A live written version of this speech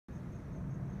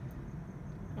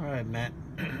Alright, Matt,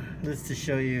 this is to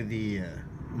show you the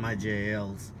my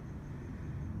JL's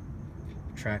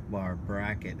track bar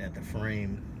bracket at the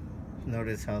frame.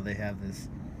 Notice how they have this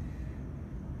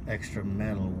extra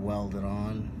metal welded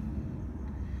on,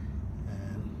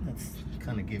 and that's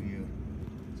kind of give you,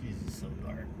 Jesus, so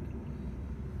dark,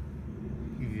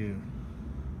 give you,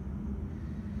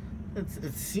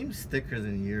 it seems thicker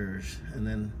than yours. And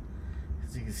then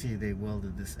as you can see, they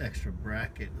welded this extra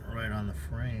bracket right on the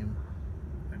frame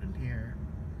right in here.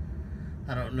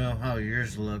 I don't know how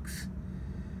yours looks,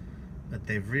 but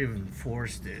they've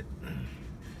reinforced it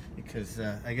because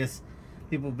I guess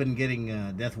people have been getting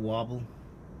death wobble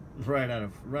right out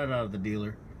of the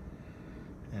dealer,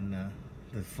 and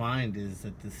the find is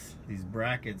that these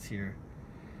brackets here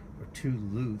are too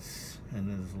loose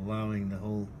and is allowing the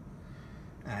whole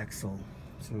axle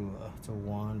to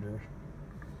wander.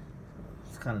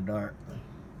 It's kind of dark.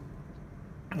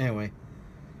 Anyway,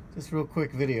 just real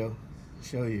quick video to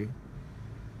show you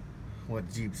what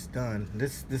Jeep's done.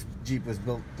 This Jeep was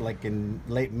built like in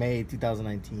late May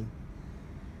 2019.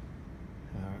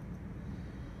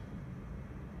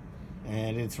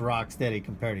 And it's rock steady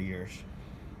compared to yours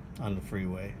on the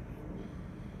freeway.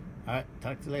 Alright,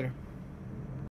 talk to you later.